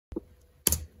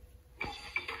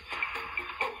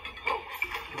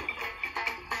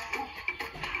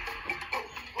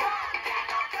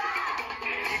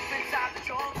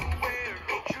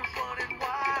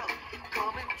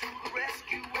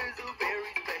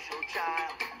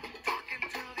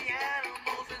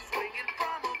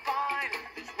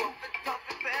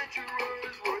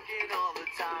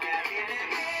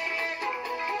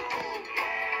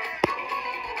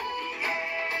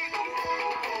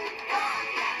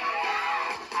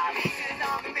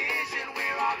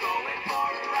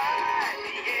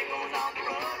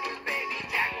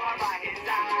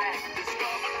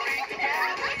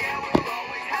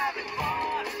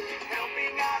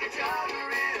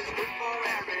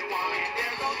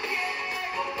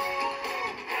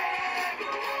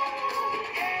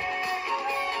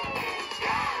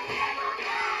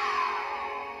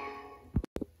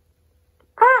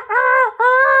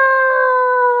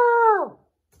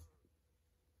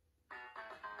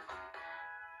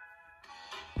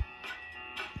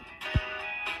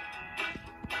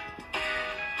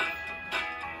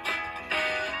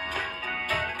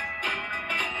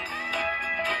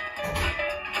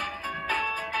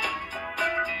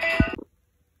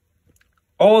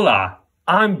Hola,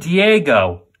 I'm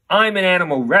Diego. I'm an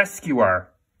animal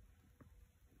rescuer.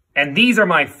 And these are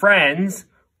my friends.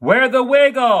 We're the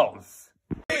Wiggles.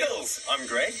 Wiggles! I'm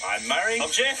Greg. I'm Murray. I'm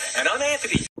Jeff. And I'm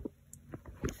Anthony.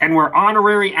 And we're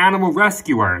honorary animal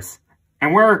rescuers.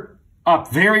 And we're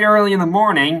up very early in the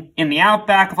morning in the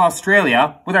outback of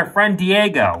Australia with our friend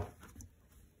Diego.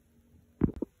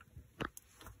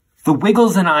 The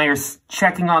Wiggles and I are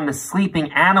checking on the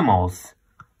sleeping animals.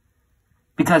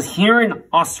 Because here in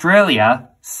Australia,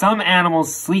 some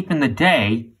animals sleep in the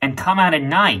day and come out at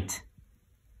night.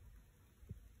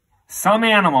 Some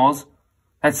animals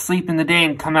that sleep in the day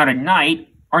and come out at night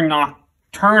are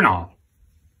nocturnal.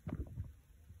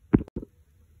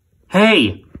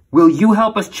 Hey, will you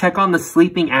help us check on the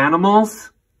sleeping animals?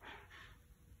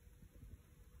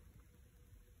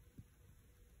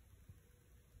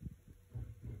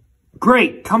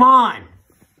 Great, come on!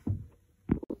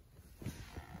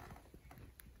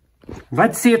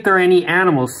 Let's see if there are any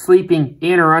animals sleeping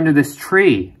in or under this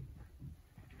tree.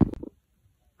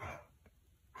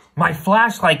 My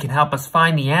flashlight can help us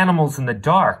find the animals in the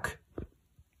dark.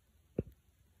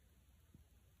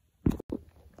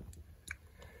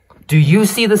 Do you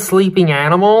see the sleeping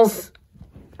animals?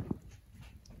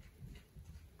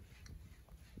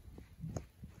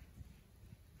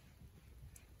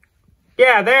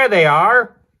 Yeah, there they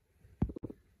are.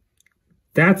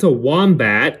 That's a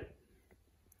wombat,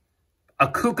 a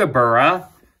kookaburra,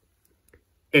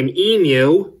 an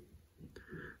emu,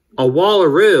 a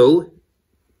wallaroo,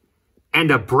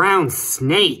 and a brown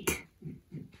snake.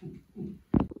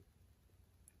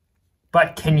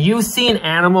 But can you see an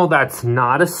animal that's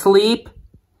not asleep?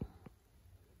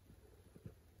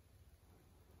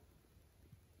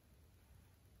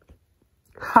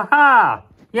 Ha-ha!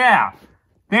 Yeah,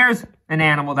 there's an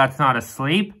animal that's not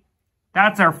asleep.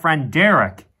 That's our friend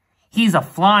Derek. He's a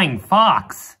flying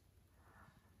fox.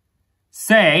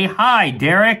 Say hi,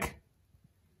 Derek.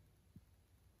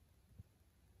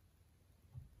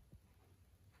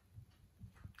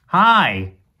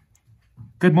 Hi.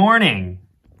 Good morning.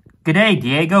 G'day,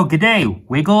 Diego. G'day,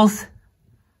 Wiggles.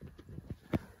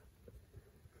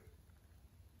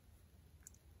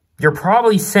 You're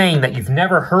probably saying that you've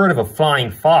never heard of a flying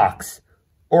fox,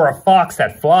 or a fox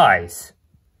that flies.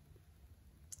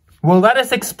 Well, let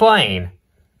us explain.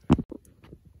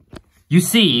 You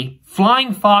see,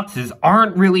 flying foxes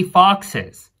aren't really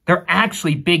foxes. They're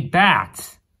actually big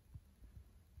bats.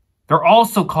 They're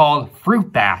also called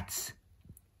fruit bats.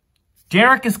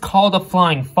 Derek is called a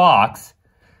flying fox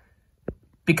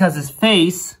because his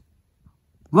face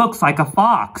looks like a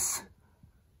fox.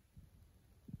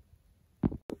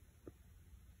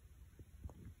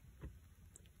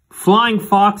 Flying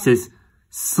foxes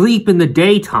sleep in the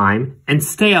daytime and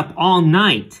stay up all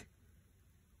night.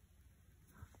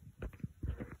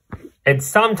 And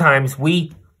sometimes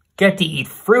we get to eat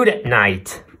fruit at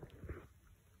night.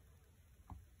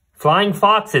 Flying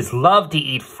foxes love to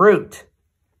eat fruit.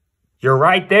 You're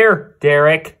right there,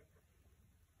 Derek.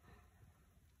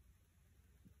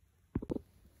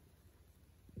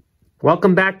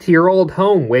 Welcome back to your old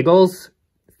home, Wiggles.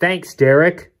 Thanks,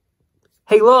 Derek.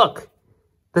 Hey, look!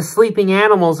 The sleeping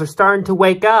animals are starting to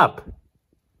wake up.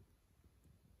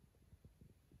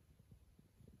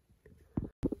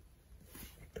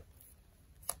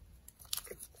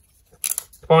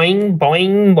 Boing,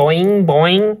 boing, boing,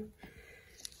 boing.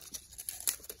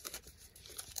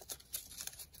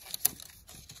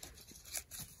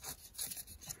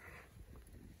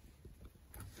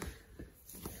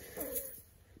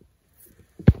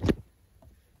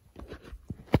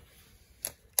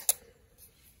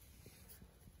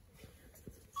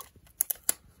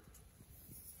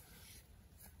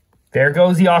 There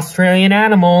goes the Australian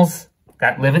animals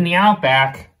that live in the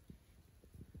outback.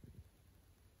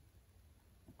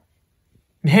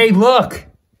 Hey, look!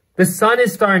 The sun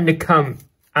is starting to come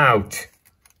out.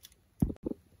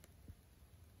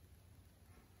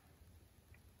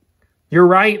 You're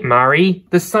right, Murray.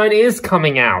 The sun is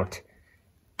coming out.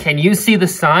 Can you see the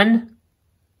sun?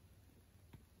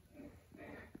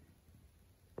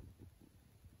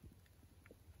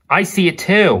 I see it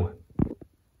too.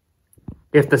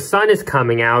 If the sun is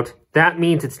coming out, that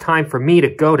means it's time for me to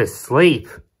go to sleep.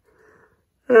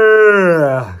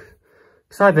 Ugh.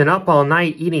 'Cause I've been up all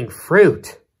night eating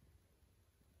fruit.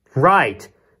 Right,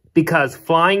 because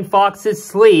flying foxes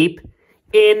sleep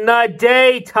in the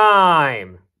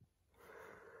daytime.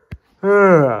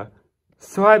 Ugh.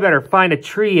 So I better find a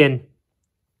tree and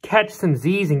catch some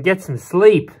Z's and get some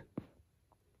sleep.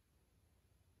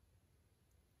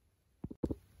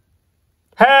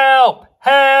 Help!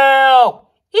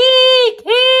 Help! Eek!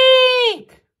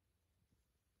 Eek!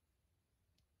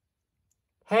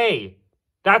 Hey,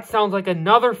 that sounds like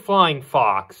another flying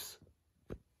fox.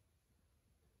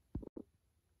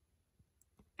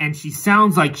 And she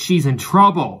sounds like she's in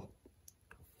trouble.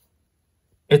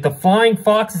 If the flying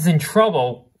fox is in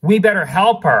trouble, we better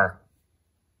help her.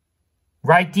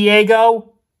 Right,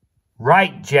 Diego?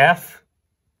 Right, Jeff.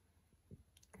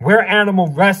 We're animal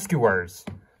rescuers.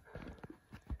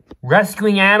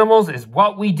 Rescuing animals is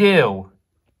what we do.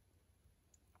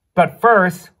 But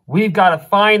first, we've got to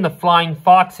find the flying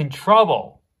fox in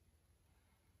trouble.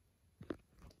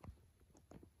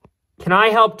 Can I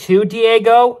help too,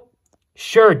 Diego?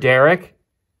 Sure, Derek.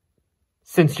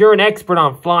 Since you're an expert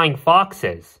on flying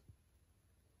foxes.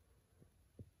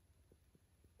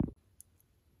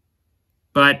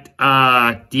 But,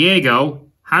 Diego,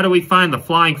 how do we find the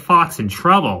flying fox in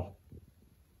trouble?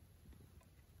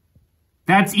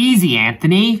 That's easy,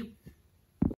 Anthony.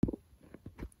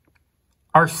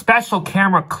 Our special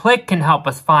camera Click can help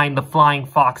us find the flying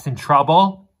fox in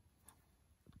trouble.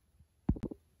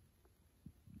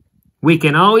 We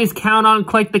can always count on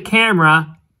Click the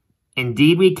camera.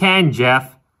 Indeed we can,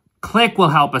 Jeff. Click will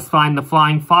help us find the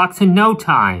flying fox in no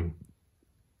time.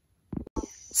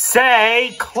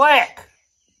 Say Click!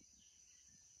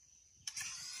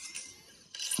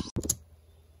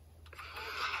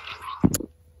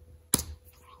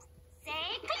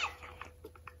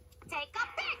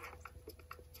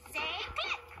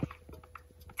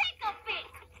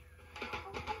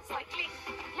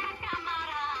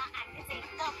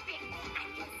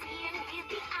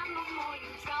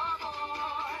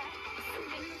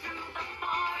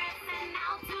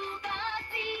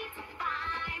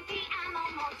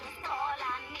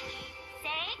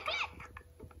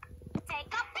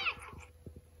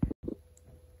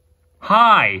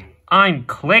 Hi, I'm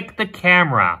Click the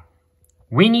camera.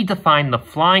 We need to find the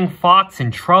flying fox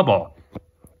in trouble.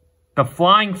 The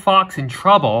flying fox in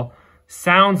trouble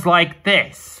sounds like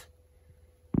this.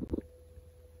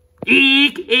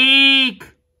 Eek, eek!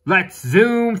 Let's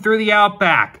zoom through the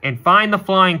outback and find the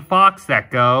flying fox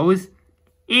that goes,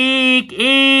 eek,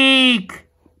 eek!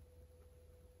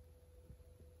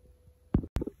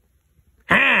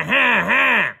 Ha, ha,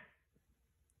 ha!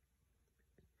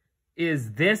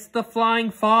 Is this the flying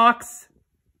fox?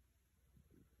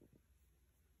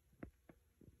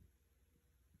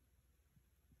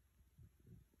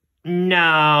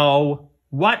 No.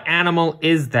 What animal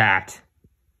is that?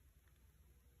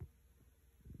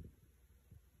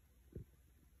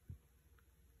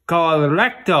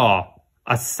 Correcto.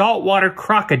 A saltwater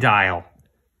crocodile.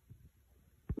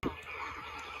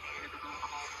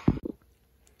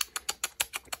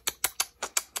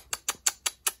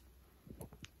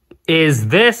 Is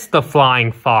this the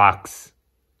flying fox?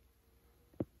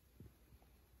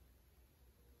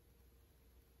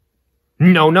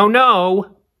 No, no,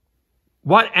 no.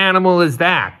 What animal is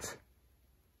that?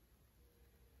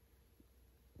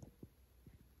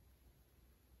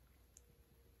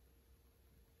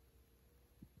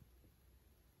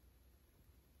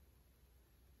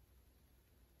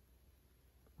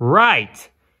 Right.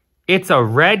 It's a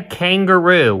red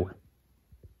kangaroo.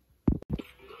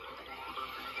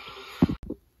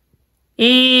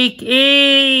 Eek,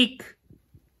 eek!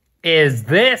 Is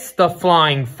this the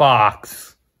flying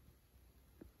fox?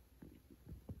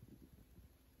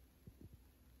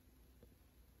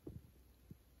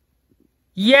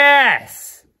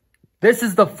 Yes! This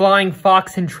is the flying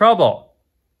fox in trouble.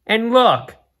 And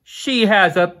look, she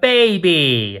has a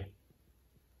baby.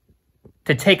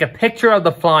 To take a picture of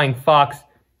the flying fox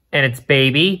and its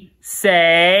baby,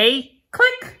 say,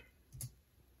 click.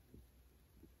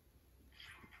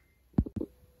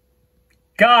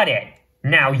 Got it.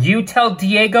 Now you tell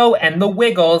Diego and the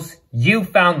Wiggles you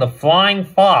found the flying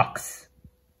fox.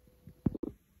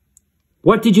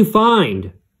 What did you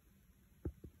find?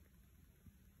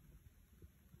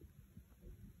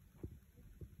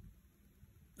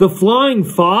 The flying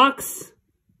fox?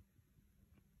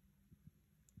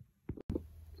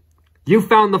 You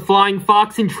found the flying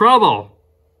fox in trouble.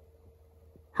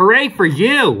 Hooray for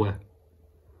you!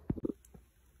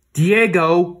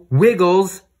 Diego,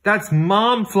 Wiggles, that's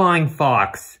Mom Flying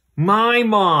Fox. My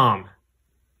mom.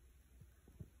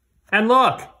 And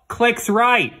look, Click's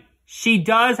right. She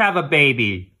does have a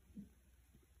baby.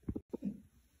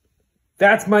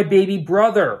 That's my baby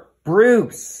brother,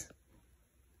 Bruce.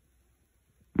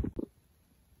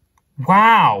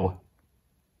 Wow.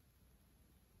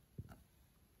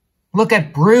 Look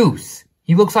at Bruce.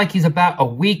 He looks like he's about a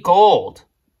week old.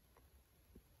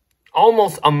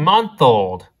 Almost a month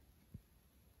old.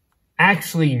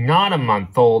 Actually, not a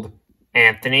month old,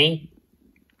 Anthony.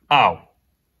 Oh.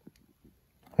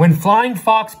 When flying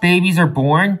fox babies are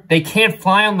born, they can't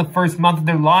fly on the first month of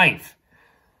their life.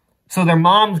 So their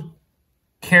mom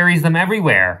carries them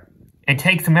everywhere and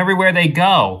takes them everywhere they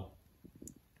go.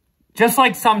 Just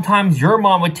like sometimes your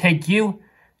mom would take you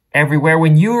everywhere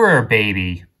when you were a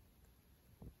baby.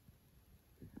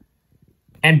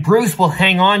 And Bruce will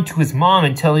hang on to his mom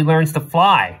until he learns to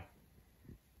fly.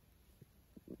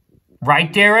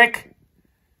 Right, Derek?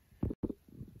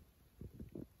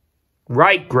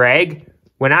 Right, Greg.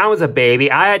 When I was a baby,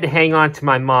 I had to hang on to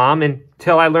my mom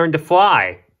until I learned to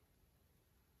fly.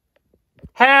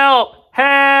 Help!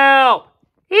 Help!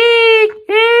 Eek!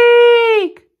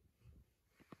 Eek!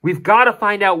 We've got to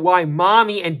find out why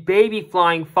Mommy and baby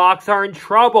flying fox are in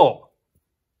trouble.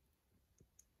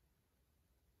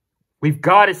 We've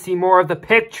got to see more of the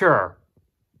picture.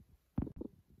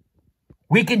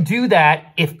 We can do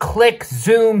that if Click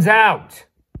zooms out.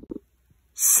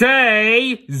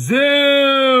 Say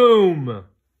zoom!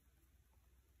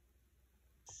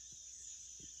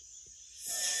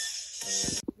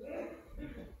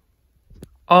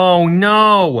 Oh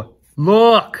no!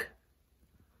 Look!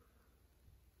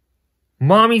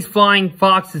 Mommy's flying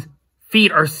fox's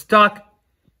feet are stuck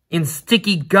in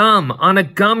sticky gum on a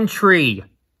gum tree.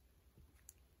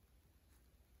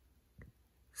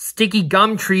 Sticky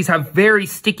gum trees have very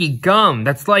sticky gum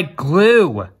that's like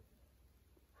glue.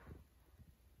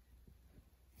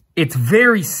 It's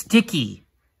very sticky.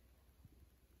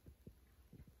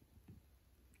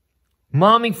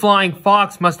 Mommy flying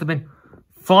fox must have been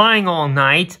flying all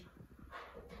night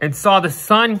and saw the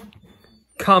sun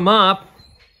come up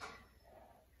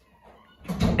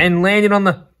and landed on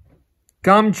the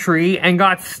gum tree and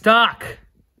got stuck.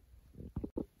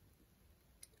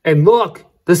 And look,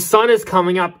 the sun is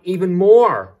coming up even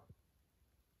more.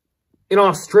 In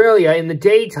Australia, in the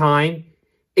daytime,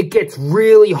 it gets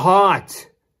really hot.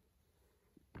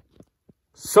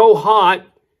 So hot,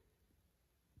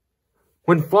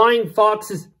 when flying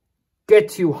foxes get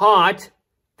too hot,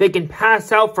 they can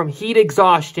pass out from heat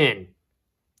exhaustion.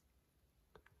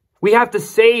 We have to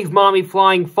save Mommy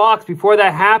flying fox before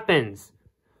that happens.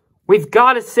 We've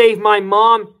got to save my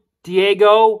mom,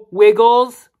 Diego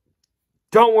Wiggles.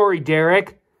 Don't worry,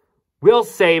 Derek. We'll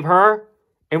save her,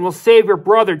 and we'll save your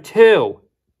brother too.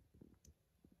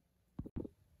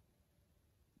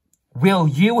 Will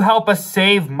you help us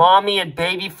save Mommy and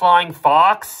baby flying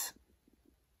fox?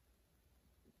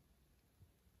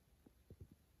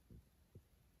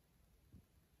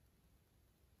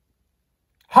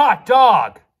 Hot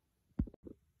dog!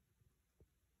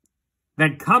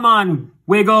 Then come on,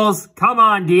 Wiggles. Come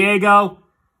on, Diego.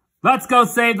 Let's go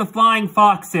save the flying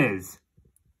foxes.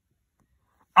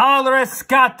 Al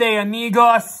rescate,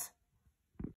 amigos.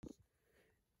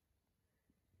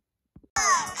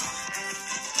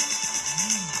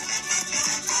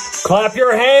 Clap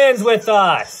your hands with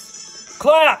us.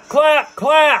 Clap, clap,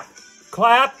 clap.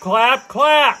 Clap, clap,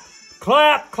 clap.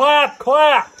 Clap, clap,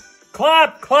 clap.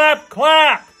 Clap, clap,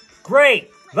 clap.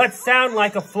 Great. Let's sound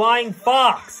like a flying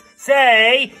fox.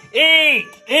 Say,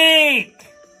 eek, eek.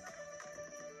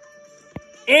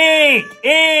 Eek,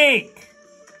 eek.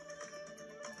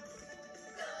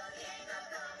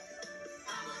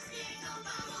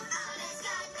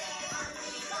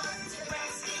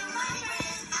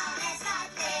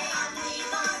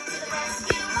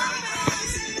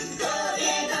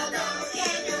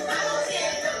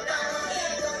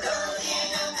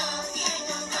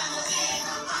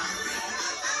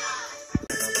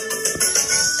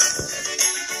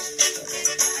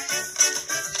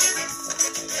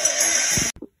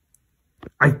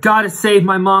 I've got to save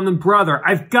my mom and brother.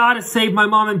 I've got to save my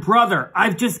mom and brother.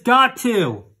 I've just got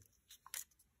to.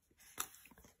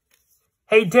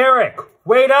 Hey, Derek,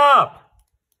 wait up.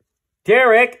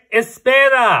 Derek,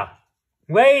 espera.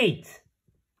 Wait.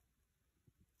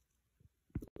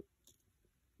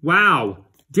 Wow,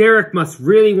 Derek must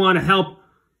really want to help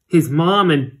his mom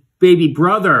and baby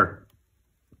brother.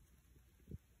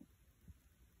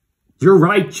 You're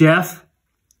right, Jeff.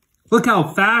 Look how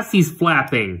fast he's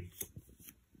flapping.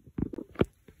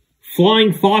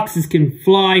 Flying foxes can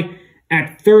fly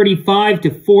at 35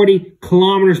 to 40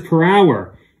 kilometers per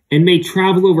hour and may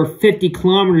travel over 50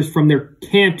 kilometers from their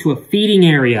camp to a feeding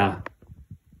area.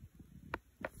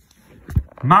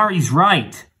 Mari's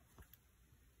right.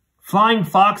 Flying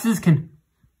foxes can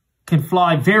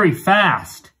fly very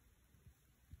fast.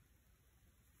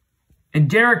 And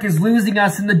Derek is losing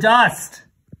us in the dust.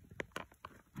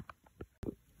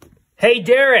 Hey,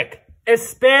 Derek,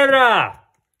 espera!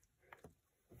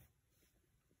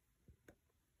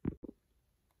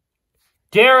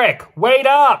 Derek, wait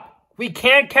up! We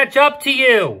can't catch up to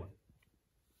you!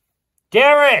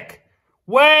 Derek,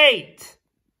 wait!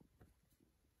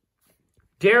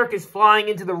 Derek is flying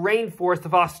into the rainforest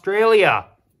of Australia.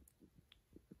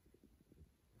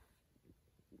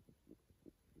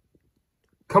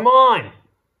 Come on.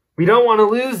 We don't want to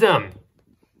lose him.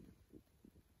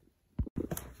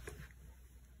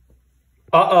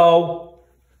 Uh-oh.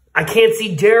 I can't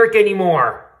see Derek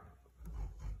anymore.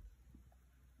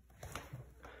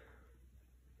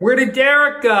 Where did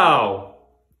Derek go?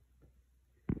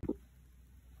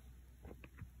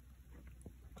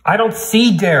 I don't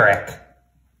see Derek.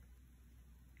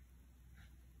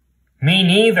 Me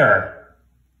neither.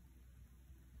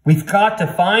 We've got to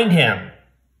find him.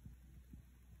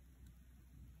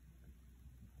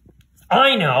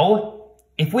 I know.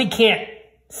 If we can't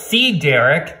see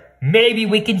Derek, maybe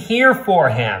we can hear for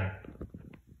him.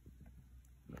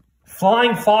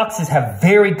 Flying foxes have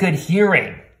very good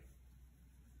hearing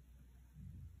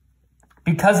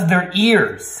because of their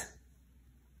ears.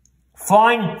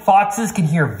 Flying foxes can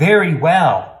hear very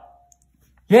well.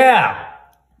 Yeah.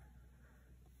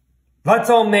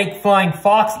 Let's all make flying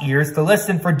fox ears to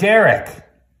listen for Derek.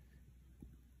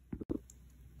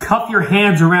 Cup your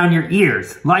hands around your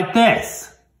ears, like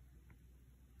this.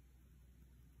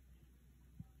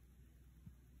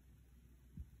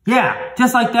 Yeah,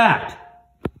 just like that.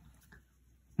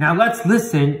 Now let's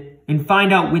listen and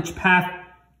find out which path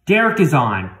Derek is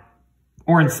on.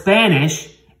 Or in Spanish,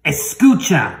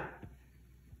 escucha.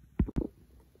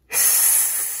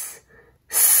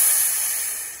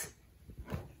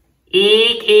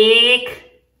 Eek,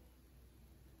 eek.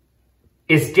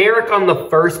 Is Derek on the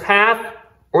first path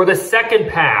or the second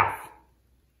path?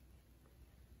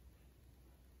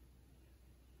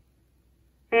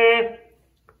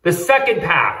 The second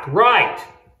path, right.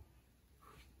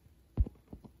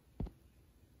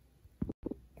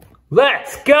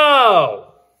 Let's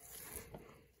go!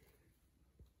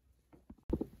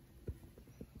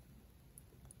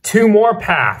 Two more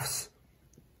paths.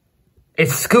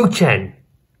 Escuchen.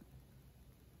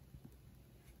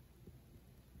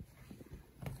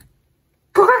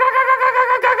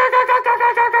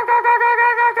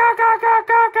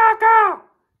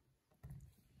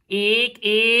 Eek,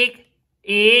 eek,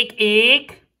 eek,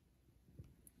 eek.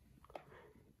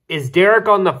 Is Derek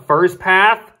on the first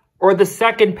path or the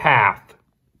second path?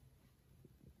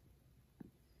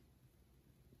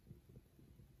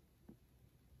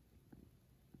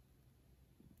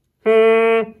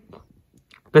 The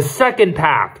second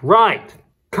path, right.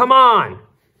 Come on.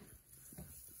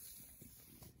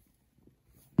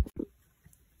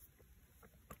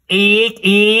 Eek,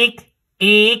 eek,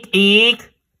 eek,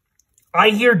 eek. I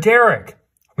hear Derek.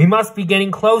 We must be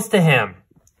getting close to him.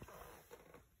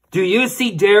 Do you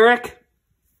see Derek?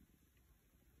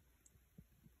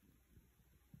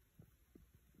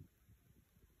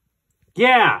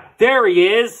 Yeah, there he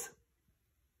is.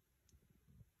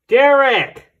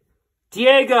 Derek!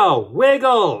 Diego,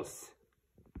 Wiggles!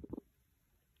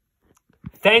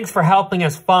 Thanks for helping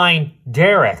us find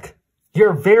Derek.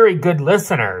 You're very good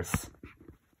listeners.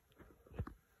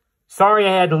 Sorry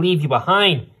I had to leave you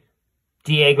behind,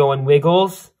 Diego and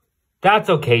Wiggles. That's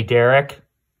okay, Derek.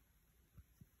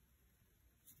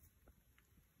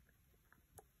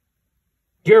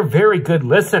 You're very good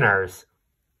listeners.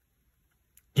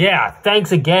 Yeah,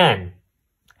 thanks again.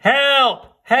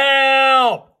 Help!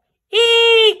 Help!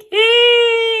 Eek!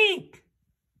 Eek!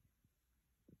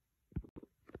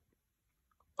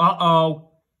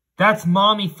 Uh-oh. That's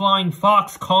Mommy Flying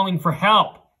Fox calling for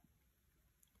help.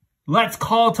 Let's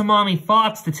call to Mommy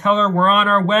Fox to tell her we're on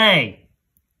our way.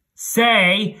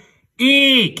 Say,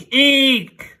 eek!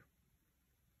 Eek!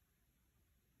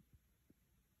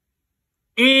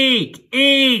 Eek!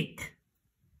 Eek!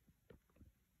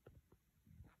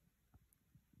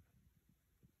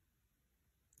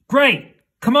 Great!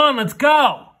 Come on, let's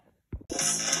go!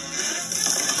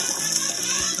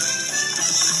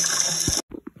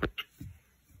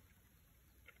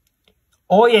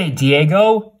 Oye,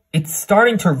 Diego, it's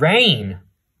starting to rain.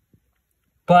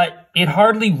 But it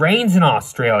hardly rains in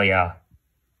Australia.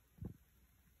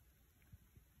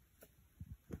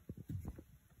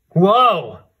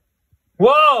 Whoa!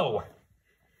 Whoa!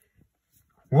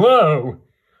 Whoa!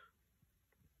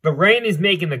 The rain is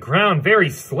making the ground very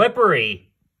slippery.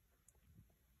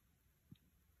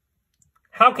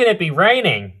 How can it be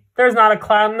raining? There's not a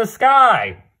cloud in the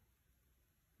sky.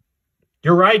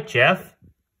 You're right, Jeff.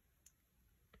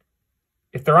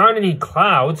 If there aren't any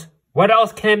clouds, what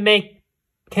else can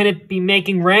it be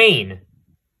making rain?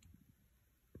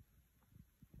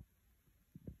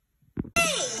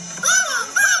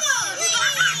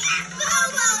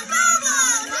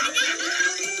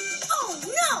 Oh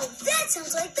no, that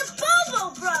sounds like the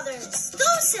Bobo brothers.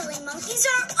 Those silly monkeys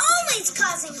are always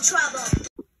causing trouble.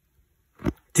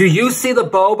 Do you see the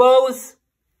Bobos?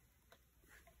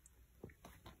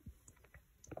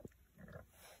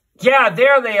 Yeah,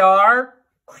 there they are.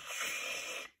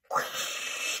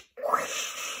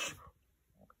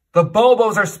 The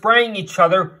Bobos are spraying each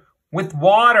other with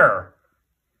water.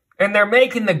 And they're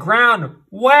making the ground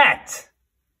wet.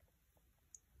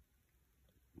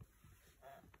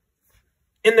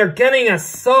 And they're getting us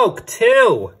soaked,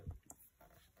 too.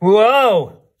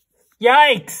 Whoa.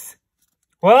 Yikes.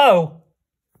 Whoa.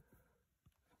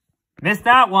 Missed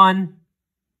that one.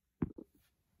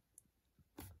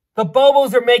 The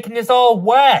Bobos are making us all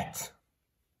wet.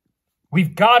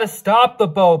 We've got to stop the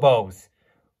Bobos,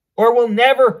 or we'll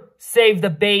never save the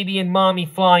baby and mommy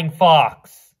flying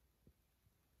fox.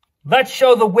 Let's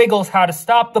show the Wiggles how to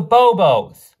stop the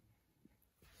Bobos.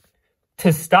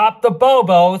 To stop the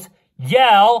Bobos,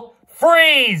 yell,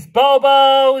 "Freeze,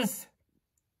 Bobos!"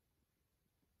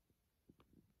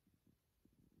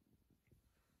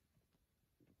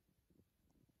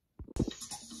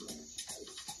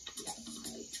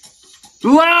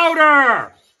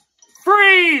 Louder!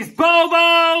 Freeze,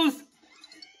 Bobos!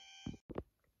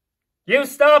 You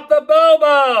stop the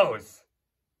Bobos!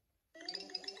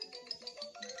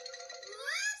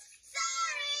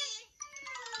 Sorry.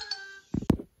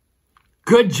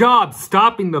 Good job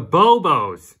stopping the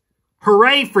Bobos.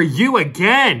 Hooray for you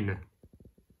again!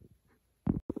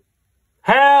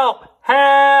 Help!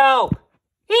 Help!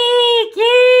 Eek!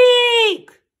 Eek!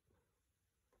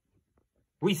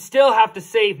 We still have to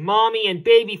save Mommy and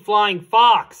Baby Flying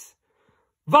Fox.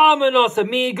 Vámonos,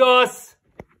 amigos!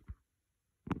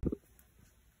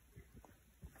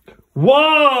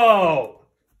 Whoa!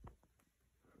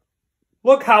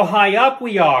 Look how high up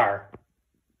we are.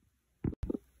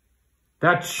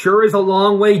 That sure is a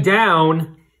long way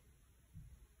down.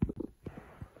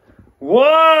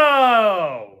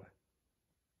 Whoa!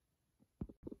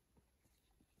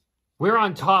 We're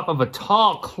on top of a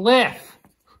tall cliff.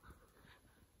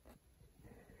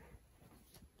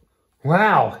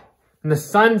 Wow, and the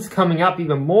sun's coming up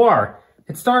even more.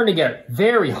 It's starting to get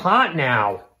very hot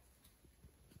now.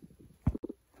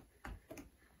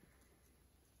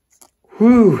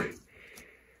 Whew.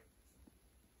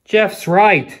 Jeff's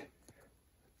right.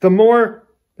 The more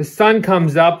the sun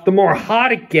comes up, the more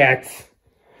hot it gets.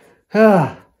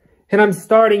 And I'm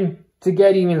starting to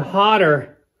get even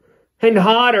hotter and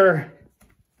hotter.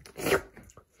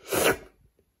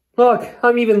 Look,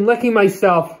 I'm even licking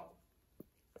myself.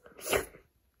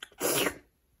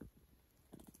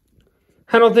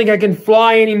 I don't think I can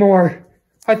fly anymore.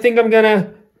 I think I'm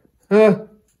gonna...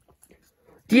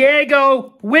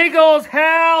 Diego! Wiggles,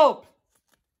 help!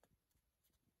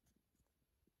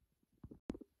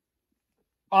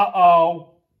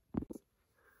 Uh-oh.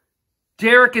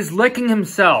 Derek is licking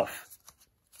himself.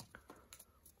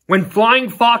 When flying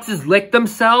foxes lick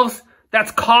themselves,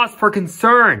 that's cause for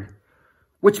concern,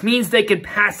 which means they can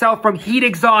pass out from heat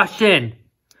exhaustion.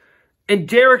 And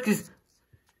Derek is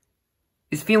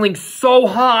feeling so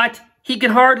hot, he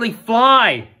can hardly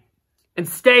fly and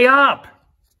stay up.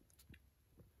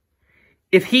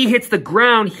 If he hits the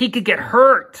ground, he could get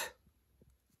hurt.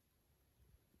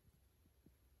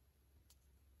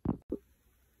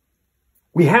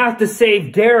 We have to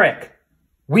save Derek.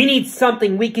 We need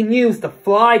something we can use to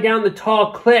fly down the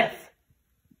tall cliff.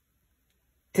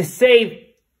 To save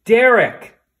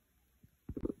Derek.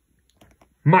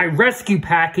 My rescue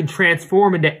pack can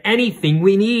transform into anything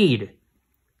we need.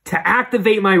 To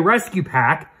activate my rescue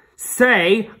pack,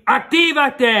 say,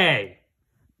 Activate!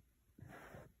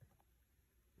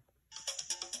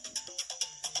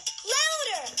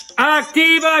 Louder.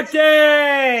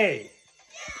 Activate!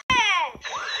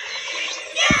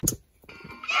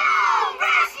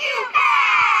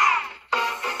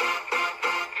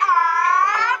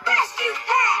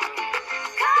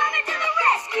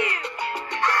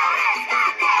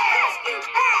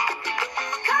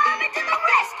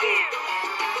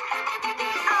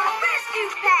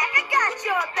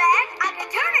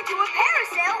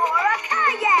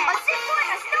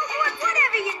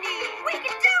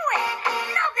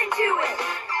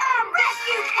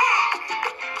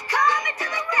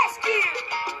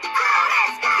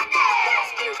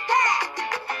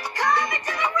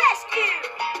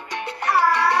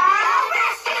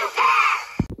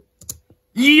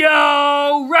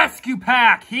 Yo, rescue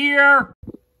pack here!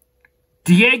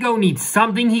 Diego needs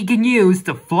something he can use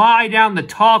to fly down the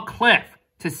tall cliff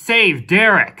to save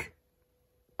Derek.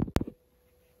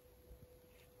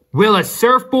 Will a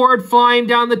surfboard fly him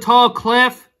down the tall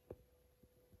cliff?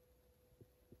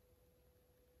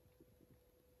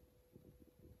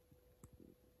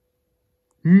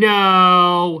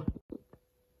 No.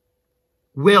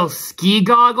 Will ski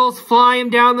goggles fly him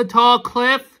down the tall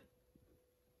cliff?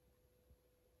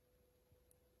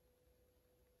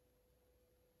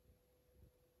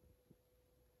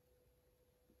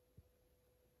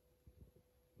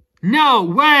 No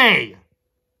way!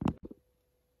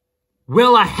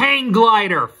 Will a hang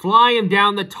glider fly him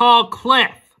down the tall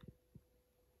cliff?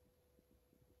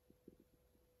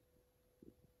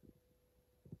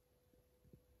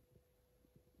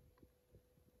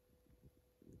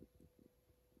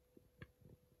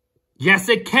 Yes,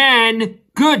 it can.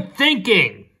 Good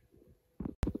thinking.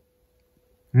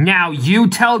 Now you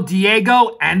tell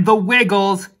Diego and the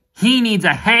Wiggles he needs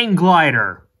a hang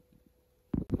glider.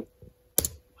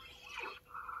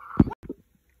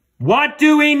 What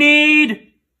do we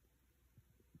need?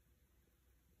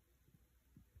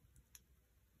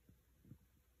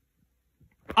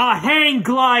 A hang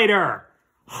glider.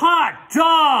 Hot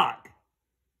dog.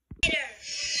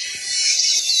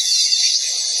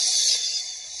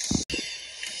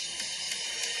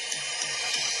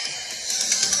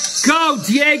 Go,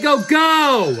 Diego,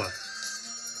 go!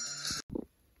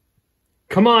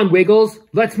 Come on, Wiggles.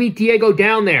 Let's meet Diego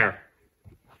down there.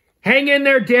 Hang in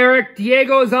there, Derek.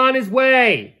 Diego is on his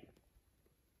way.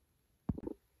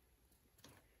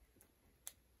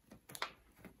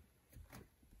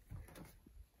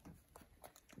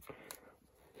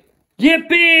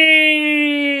 Yippee!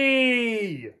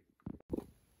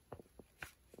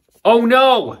 Oh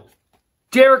no!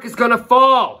 Derek is gonna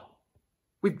fall.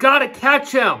 We've got to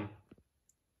catch him.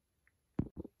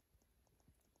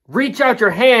 Reach out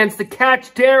your hands to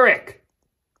catch Derek.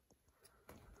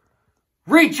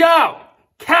 Reach out!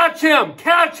 Catch him!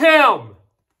 Catch him!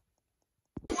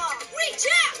 Reach out!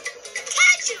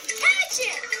 Catch him! Catch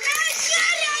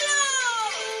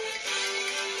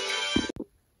him!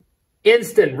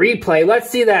 Instant replay. Let's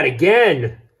see that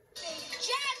again.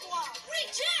 Jaguar!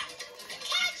 Reach out!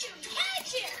 Catch him!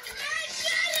 Catch him!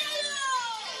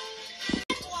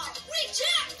 Jaguar! Reach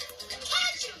out!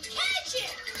 Catch him! Catch him!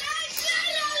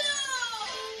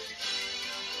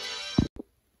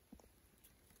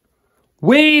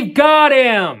 We've got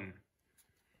him!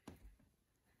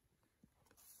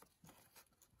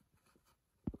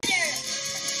 Great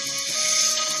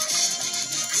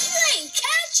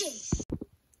catching!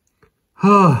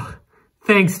 Oh,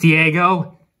 thanks,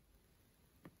 Diego.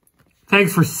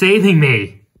 Thanks for saving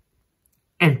me.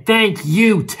 And thank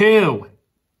you, too.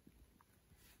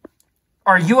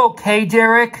 Are you okay,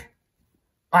 Derek?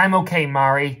 I'm okay,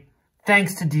 Mari.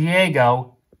 Thanks to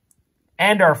Diego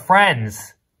and our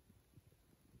friends.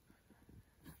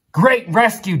 Great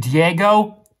rescue,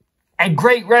 Diego. And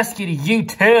great rescue to you,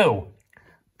 too.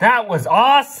 That was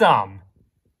awesome.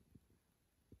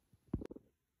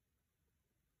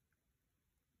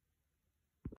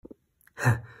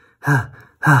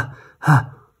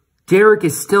 Derek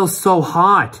is still so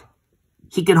hot.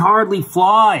 He can hardly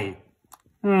fly.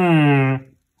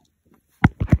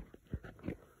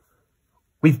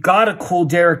 We've got to cool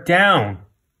Derek down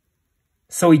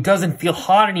so he doesn't feel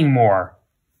hot anymore.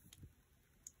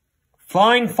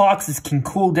 Flying foxes can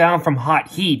cool down from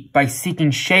hot heat by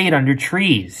seeking shade under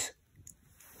trees.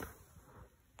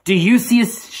 Do you see a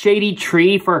shady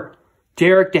tree for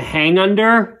Derek to hang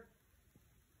under?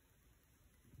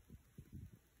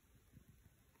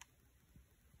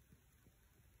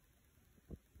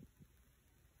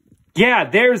 Yeah,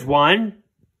 there's one.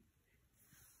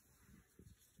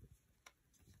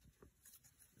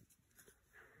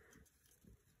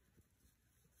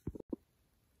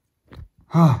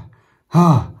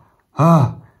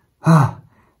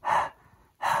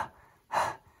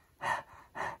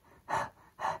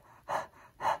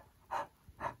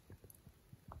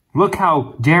 Look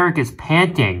how Derek is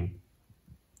panting.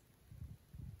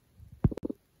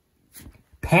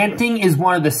 Panting is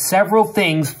one of the several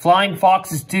things flying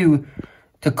foxes do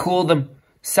to cool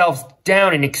themselves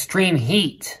down in extreme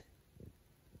heat.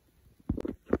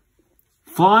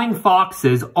 Flying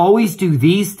foxes always do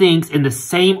these things in the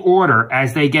same order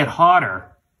as they get hotter.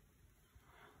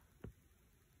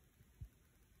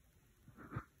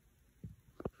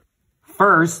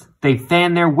 First, they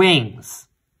fan their wings.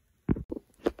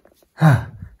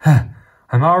 I'm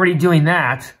already doing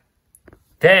that.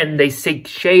 Then they seek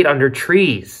shade under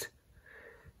trees.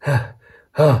 But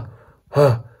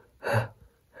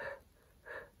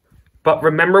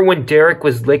remember when Derek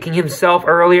was licking himself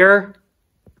earlier?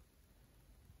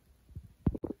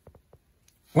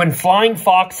 When flying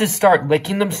foxes start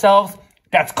licking themselves,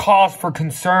 that's cause for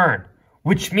concern,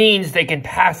 which means they can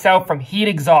pass out from heat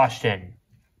exhaustion.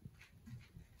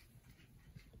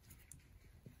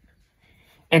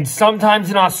 And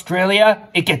sometimes in Australia,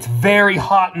 it gets very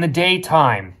hot in the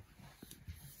daytime.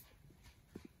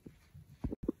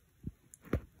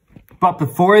 But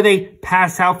before they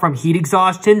pass out from heat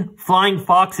exhaustion, flying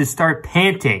foxes start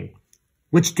panting,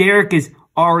 which Derek is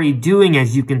already doing,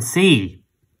 as you can see.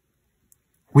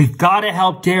 We've got to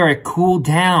help Derek cool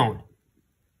down.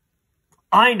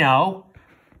 I know.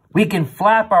 We can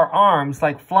flap our arms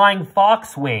like flying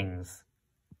fox wings.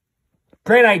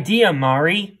 Great idea,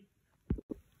 Mari.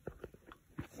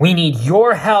 We need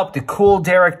your help to cool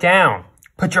Derek down.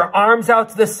 Put your arms out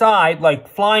to the side like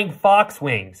flying fox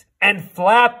wings and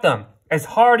flap them as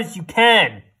hard as you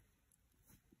can.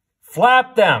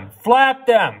 Flap them, flap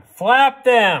them, flap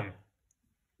them.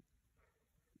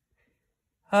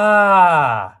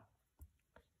 Ah,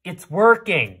 it's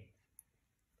working.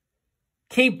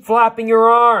 Keep flapping your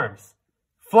arms.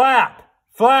 Flap,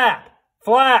 flap,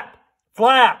 flap,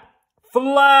 flap,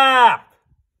 flap.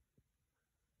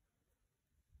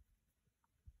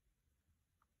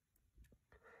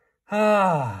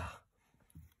 Ah,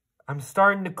 I'm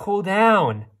starting to cool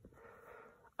down.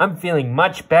 I'm feeling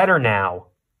much better now.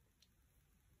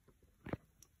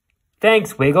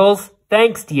 Thanks, Wiggles.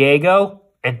 Thanks, Diego.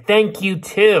 And thank you,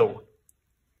 too.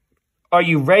 Are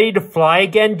you ready to fly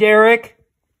again, Derek?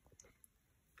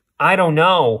 I don't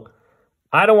know.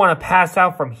 I don't want to pass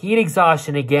out from heat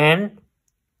exhaustion again.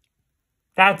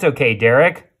 That's okay,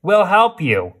 Derek. We'll help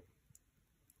you.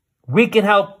 We can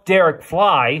help Derek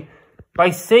fly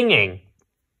by singing.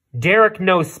 Derek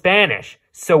knows Spanish,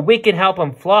 so we can help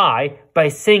him fly by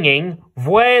singing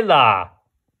Vuela.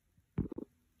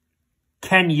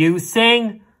 Can you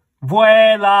sing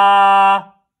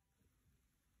Vuela?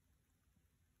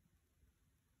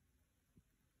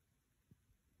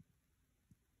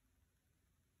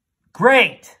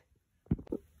 Great!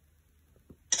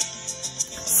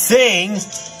 Sing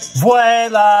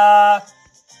Vuela!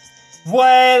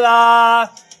 Vuela!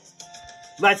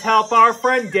 Let's help our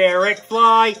friend Derek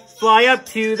fly. Fly up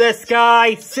to the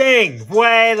sky. Sing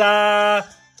Vuela!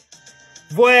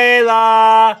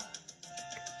 Vuela!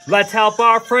 Let's help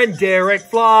our friend Derek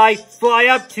fly. Fly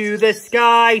up to the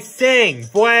sky. Sing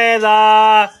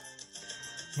Vuela!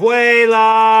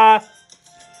 Vuela!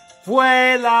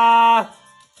 Vuela!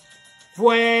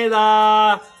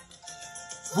 Vuela!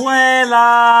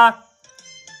 Vuela!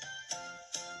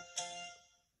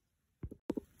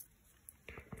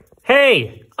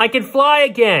 Hey, I can fly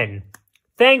again.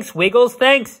 Thanks, Wiggles.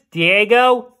 Thanks,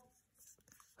 Diego.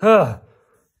 But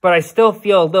I still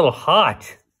feel a little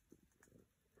hot.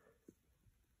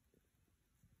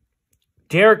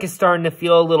 Derek is starting to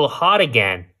feel a little hot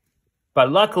again. But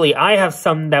luckily, I have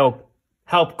something that will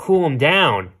help cool him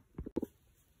down.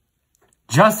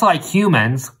 Just like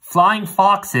humans, flying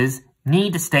foxes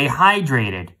need to stay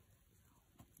hydrated.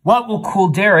 What will cool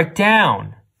Derek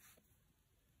down?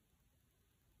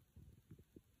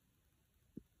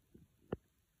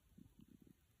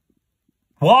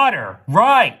 Water,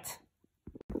 right!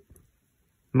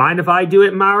 Mind if I do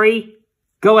it, Mari?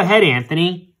 Go ahead,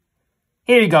 Anthony.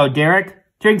 Here you go, Derek.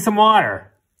 Drink some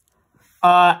water.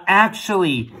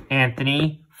 Actually,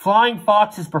 Anthony, flying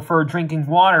foxes prefer drinking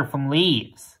water from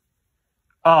leaves.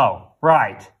 Oh,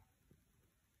 right.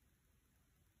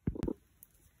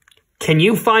 Can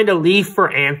you find a leaf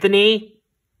for Anthony?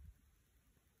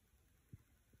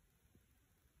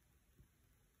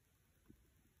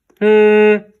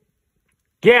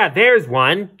 Yeah, there's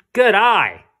one. Good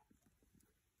eye.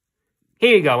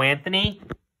 Here you go, Anthony.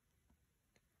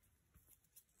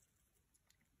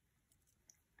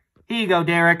 Here you go,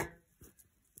 Derek.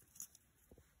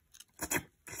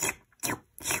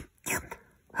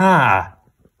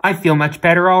 I feel much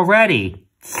better already.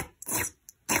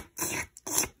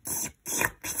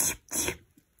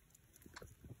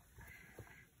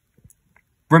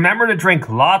 Remember to drink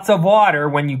lots of water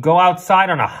when you go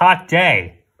outside on a hot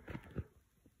day.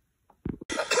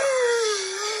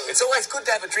 It's always good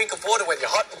to have a drink of water when you're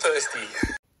hot and thirsty.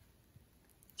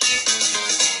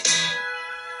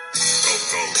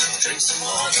 Go, drink some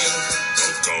water.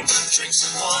 Go, drink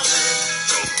some water.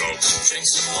 Go, drink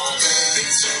some water.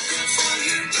 It's so good for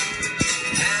you.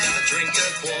 Have a drink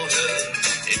of water.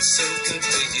 It's so good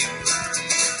for you.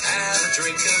 Have a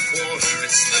drink of water.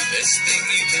 It's the best thing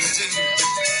you can do.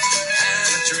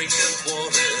 Have a drink of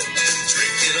water.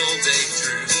 Drink it all day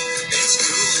through. It's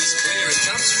cool, it's clear, it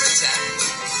comes from a tap.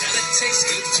 And it tastes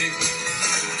good too.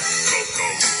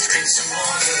 Go, drink some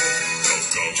water.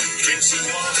 Go, drink some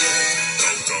water.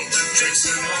 Go, drink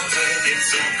some water.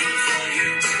 It's so good for you.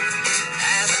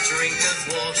 Have a drink of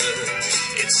water.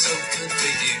 It's so good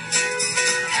for you.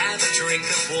 Have a drink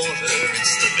of water.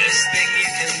 It's the best thing you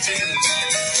can do.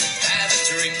 Have a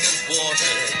drink of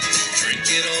water. Drink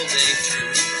it all day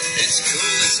through. It's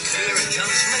cool, it's clear, it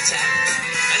comes from a tap.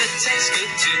 And it tastes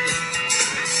good too.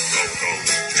 Go,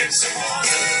 drink drink some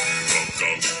water. Go,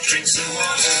 go, drink some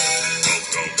water. Go,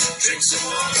 go, drink some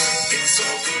water. It's so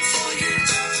good for you.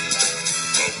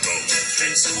 Go, go,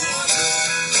 drink some water.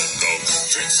 Go, go,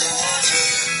 drink some water.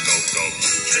 Go, go,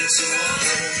 drink some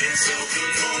water. It's so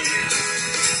good for you.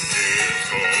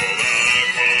 It's all that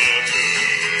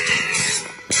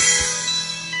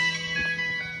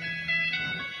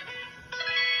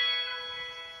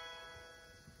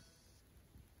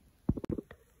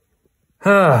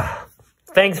water.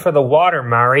 Thanks for the water,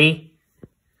 Murray.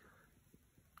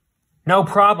 No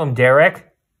problem, Derek.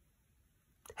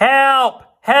 Help!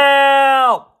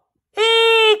 Help!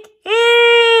 Eek!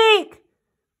 Eek!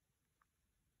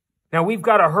 Now we've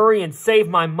got to hurry and save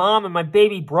my mom and my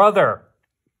baby brother.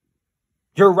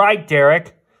 You're right,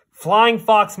 Derek. Flying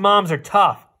fox moms are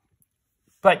tough.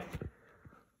 But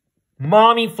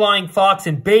mommy flying fox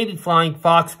and baby flying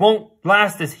fox won't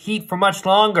last this heat for much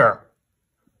longer.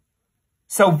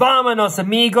 So vámonos,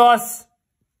 amigos!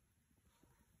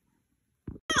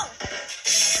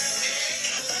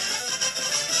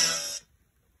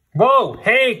 Whoa,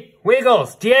 hey,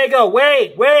 Wiggles, Diego,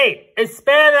 wait,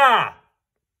 espera!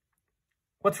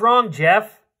 What's wrong,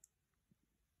 Jeff?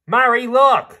 Murray,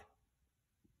 look!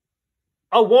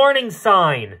 A warning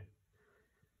sign!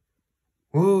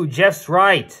 Ooh, Jeff's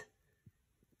right.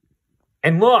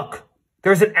 And look,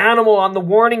 there's an animal on the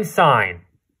warning sign.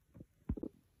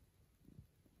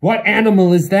 What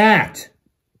animal is that?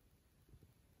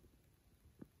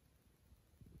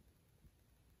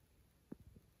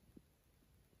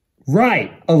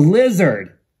 Right, a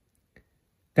lizard.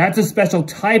 That's a special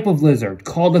type of lizard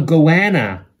called a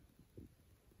goanna.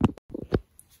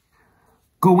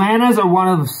 Goannas are one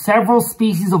of several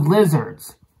species of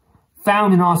lizards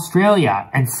found in Australia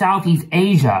and Southeast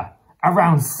Asia.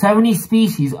 Around 70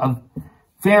 species of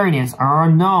variants are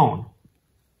unknown.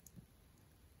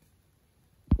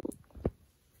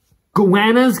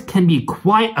 Goannas can be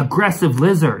quite aggressive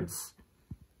lizards,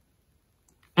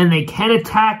 and they can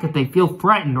attack if they feel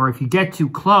threatened or if you get too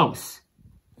close.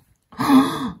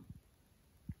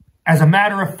 As a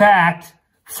matter of fact,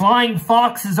 flying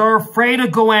foxes are afraid of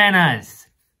goannas.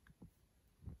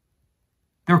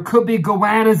 There could be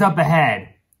goannas up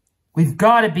ahead. We've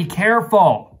got to be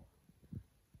careful.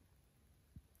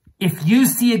 If you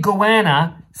see a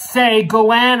goanna, say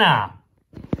goanna.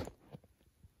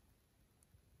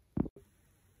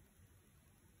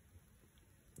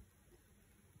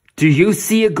 Do you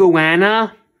see a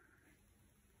goanna?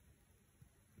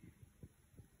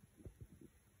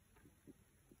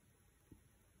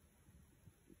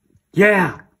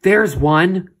 Yeah, there's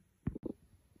one.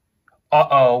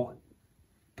 Uh-oh.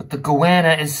 But the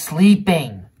goanna is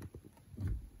sleeping.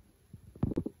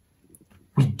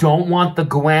 We don't want the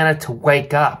goanna to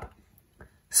wake up.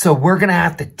 So we're gonna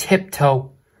have to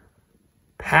tiptoe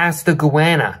past the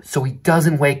goanna so he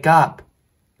doesn't wake up.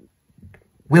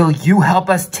 Will you help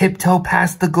us tiptoe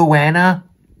past the goanna?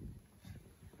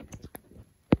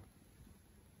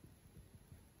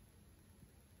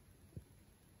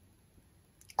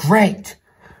 Great!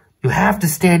 You have to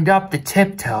stand up to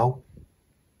tiptoe.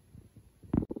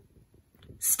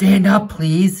 Stand up,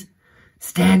 please.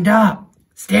 Stand up.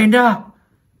 Stand up.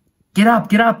 Get up,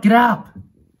 get up, get up.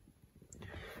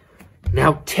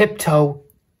 Now tiptoe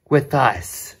with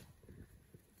us.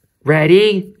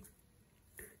 Ready?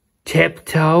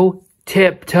 Tiptoe,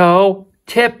 tiptoe,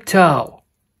 tiptoe.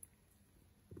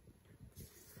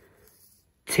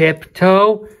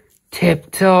 Tiptoe,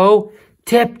 tiptoe,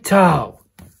 tiptoe.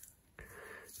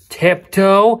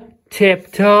 Tiptoe,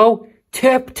 tiptoe,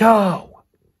 tiptoe.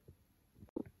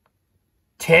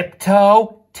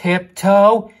 Tiptoe,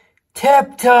 tiptoe,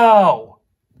 tiptoe.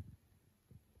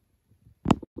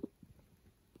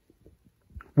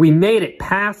 We made it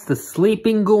past the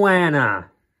sleeping goanna.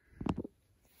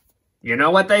 You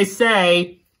know what they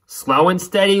say, slow and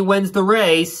steady wins the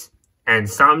race, and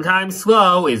sometimes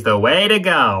slow is the way to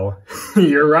go.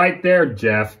 You're right there,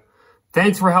 Jeff.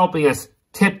 Thanks for helping us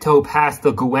tiptoe past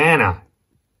the goanna.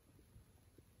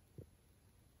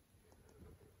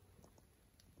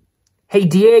 Hey,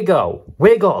 Diego,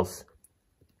 Wiggles.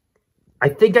 I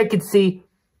think I can see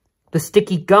the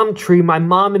sticky gum tree my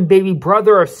mom and baby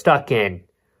brother are stuck in.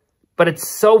 But it's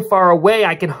so far away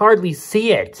I can hardly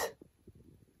see it.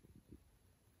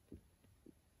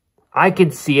 I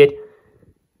can see it.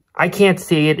 I can't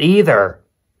see it either.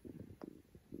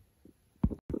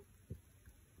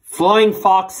 Flying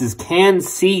foxes can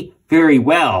see very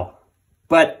well,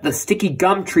 but the sticky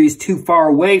gum tree is too far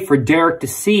away for Derek to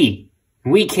see.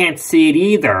 We can't see it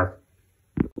either.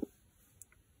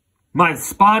 My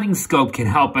spotting scope can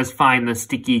help us find the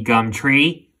sticky gum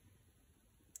tree.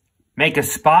 Make a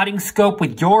spotting scope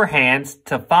with your hands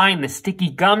to find the sticky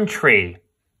gum tree.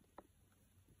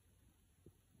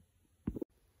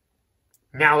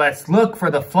 Now let's look for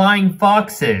the flying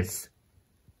foxes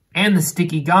and the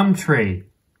sticky gum tree.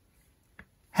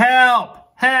 Help!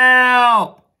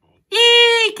 Help!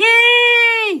 Eek!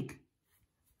 Eek!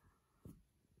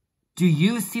 Do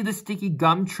you see the sticky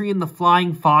gum tree and the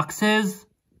flying foxes?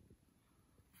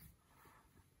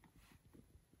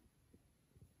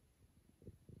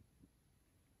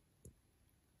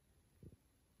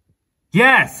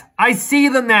 Yes, I see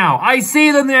them now. I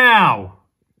see them now.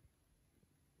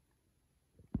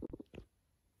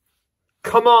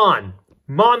 Come on.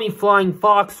 Mommy Flying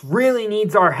Fox really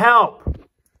needs our help.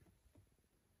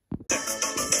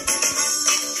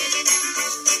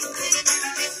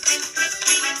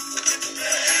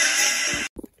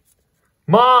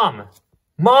 Mom!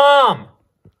 Mom!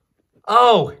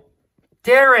 Oh,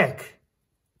 Derek.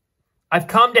 I've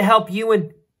come to help you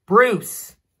and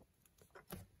Bruce.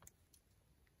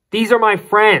 These are my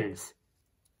friends,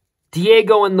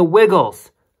 Diego and the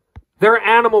Wiggles. They're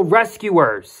animal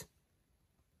rescuers.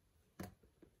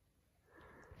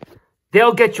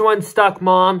 They'll get you unstuck,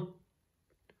 Mom.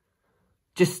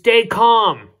 Just stay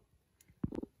calm.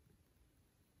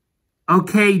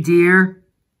 Okay, dear.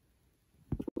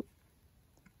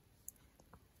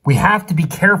 We have to be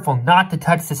careful not to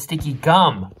touch the sticky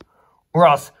gum, or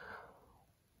else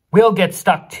we'll get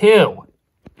stuck too.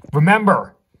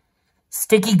 Remember,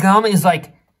 sticky gum is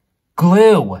like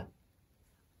glue.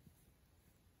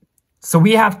 So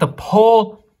we have to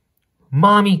pull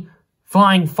Mommy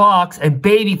Flying Fox and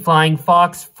Baby Flying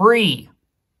Fox free.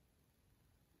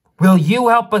 Will you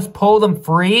help us pull them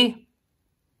free?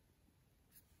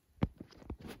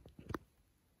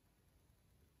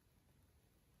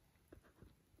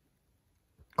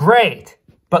 Great,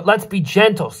 but let's be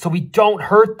gentle so we don't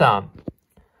hurt them.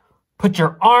 Put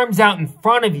your arms out in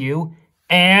front of you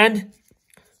and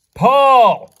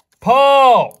pull,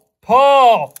 pull,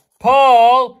 pull,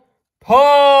 pull,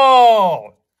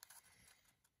 pull.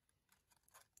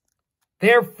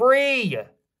 They're free.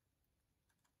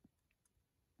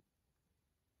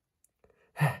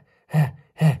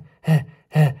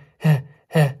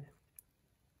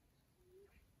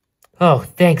 Oh,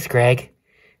 thanks, Greg.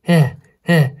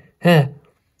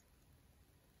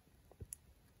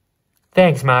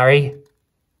 Thanks, Mari.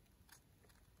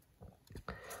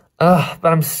 But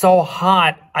I'm so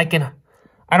hot, I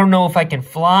don't know if I can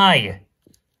fly.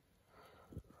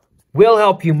 We'll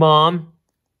help you, Mom.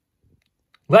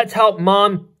 Let's help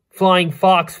Mom Flying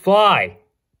Fox fly.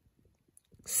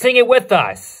 Sing it with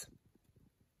us.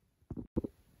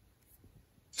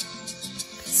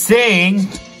 Sing,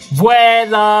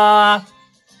 vuela,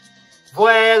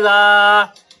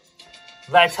 vuela.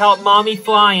 Let's help Mommy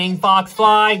Flying Fox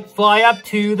fly, fly up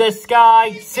to the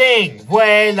sky. Sing,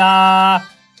 vuela,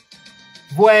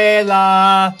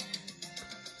 vuela.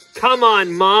 Come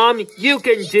on, Mom, you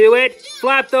can do it.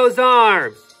 Flap those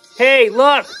arms. Hey,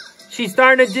 look, she's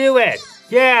starting to do it.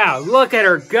 Yeah, look at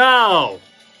her go.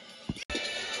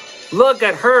 Look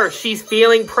at her, she's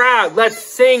feeling proud. Let's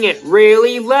sing it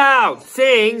really loud.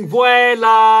 Sing,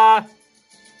 vuela,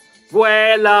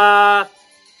 vuela,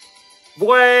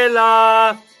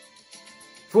 vuela,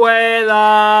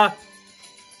 vuela,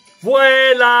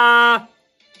 vuela.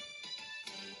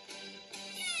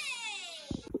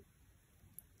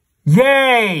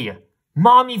 Yay!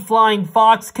 Mommy Flying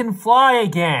Fox can fly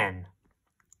again.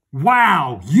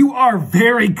 Wow, you are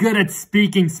very good at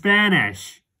speaking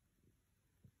Spanish.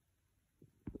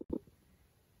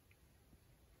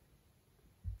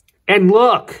 And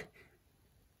look,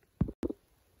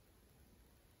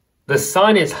 the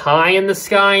sun is high in the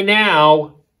sky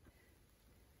now.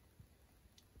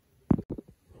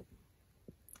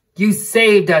 You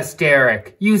saved us,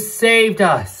 Derek. You saved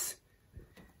us.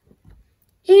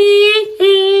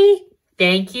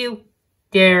 Thank you,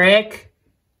 Derek.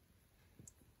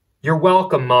 You're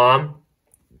welcome, Mom.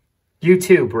 You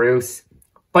too, Bruce.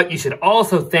 But you should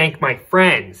also thank my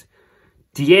friends,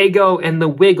 Diego and the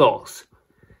Wiggles.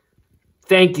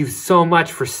 Thank you so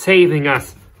much for saving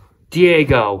us,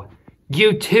 Diego.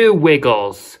 You too,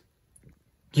 Wiggles.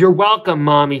 You're welcome,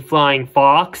 Mommy Flying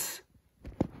Fox.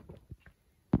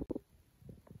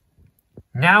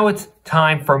 Now it's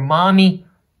time for Mommy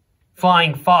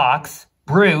Flying Fox,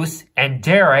 Bruce, and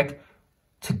Derek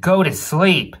to go to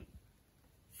sleep.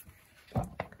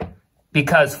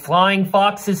 Because flying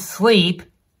foxes sleep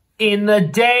in the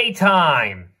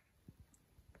daytime.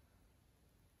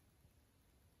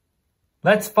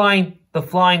 Let's find the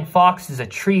flying foxes a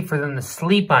tree for them to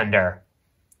sleep under.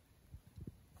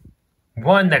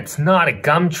 One that's not a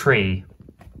gum tree.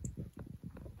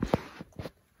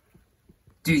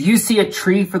 Do you see a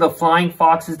tree for the flying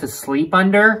foxes to sleep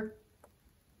under?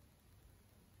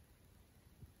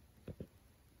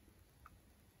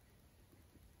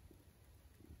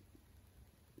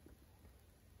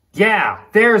 Yeah,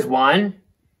 there's one.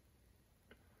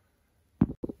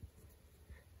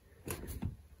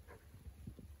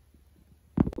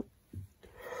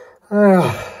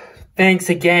 Thanks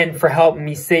again for helping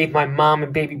me save my mom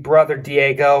and baby brother,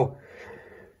 Diego.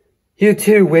 You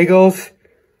too, Wiggles.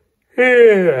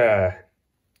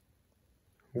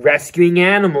 Rescuing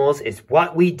animals is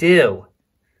what we do.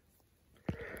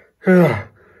 And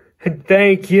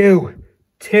thank you,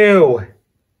 too.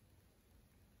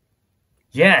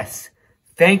 Yes,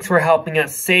 thanks for helping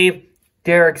us save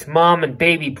Derek's mom and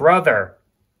baby brother.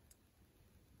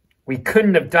 We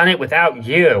couldn't have done it without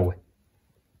you.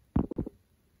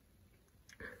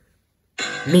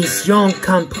 Mission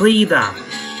cumplida.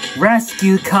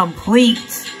 Rescue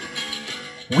complete.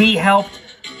 We helped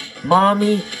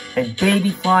Mommy and baby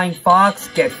flying fox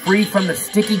get free from the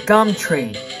sticky gum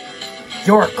tree.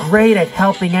 You're great at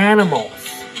helping animals.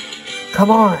 Come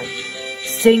on,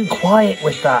 sing quiet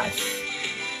with us.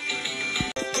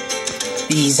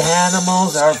 These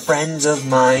animals are friends of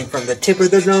mine, from the tip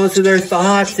of their nose to their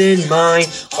thoughts in mind.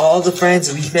 All the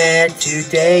friends we've met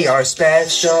today are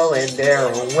special in their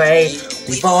own way.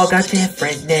 We've all got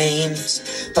different names,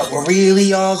 but we're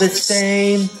really all the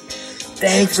same.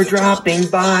 Thanks for dropping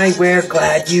by, we're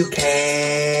glad you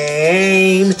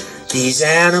came. These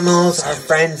animals are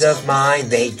friends of mine.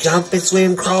 They jump and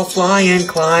swim, crawl, fly, and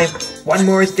climb. One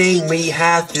more thing we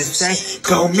have to say.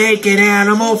 Go make an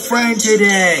animal friend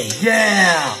today.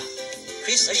 Yeah!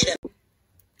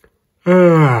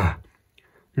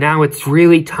 Now it's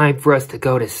really time for us to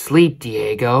go to sleep,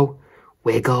 Diego.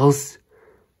 Wiggles.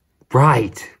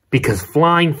 Right, because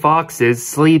flying foxes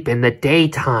sleep in the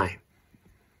daytime.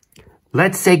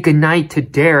 Let's say goodnight to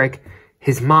Derek,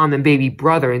 his mom and baby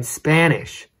brother in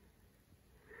Spanish.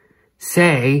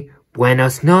 Say,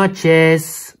 buenos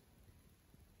noches.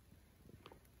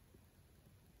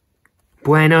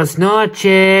 Buenos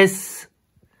noches.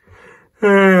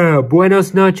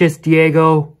 Buenos noches,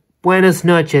 Diego. Buenos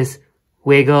noches,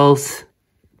 Wiggles.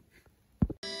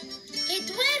 Que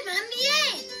duerman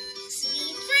bien.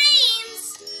 Sweet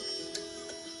dreams.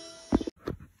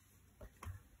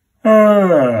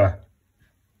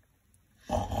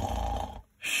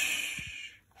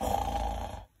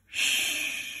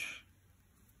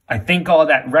 I think all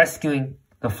that rescuing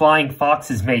the flying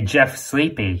foxes made Jeff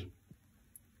sleepy.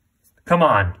 Come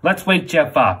on, let's wake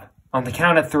Jeff up on the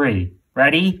count of 3.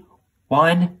 Ready?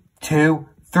 1, 2,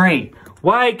 3.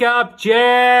 Wake up,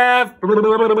 Jeff!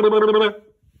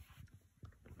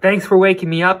 Thanks for waking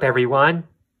me up, everyone.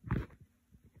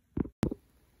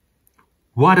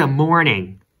 What a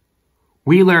morning.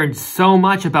 We learned so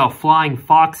much about flying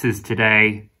foxes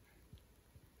today.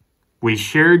 We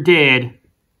sure did.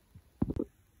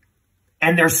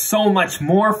 And there's so much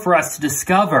more for us to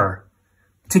discover.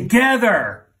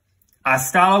 Together!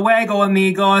 Hasta luego,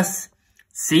 amigos.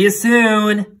 See you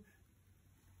soon.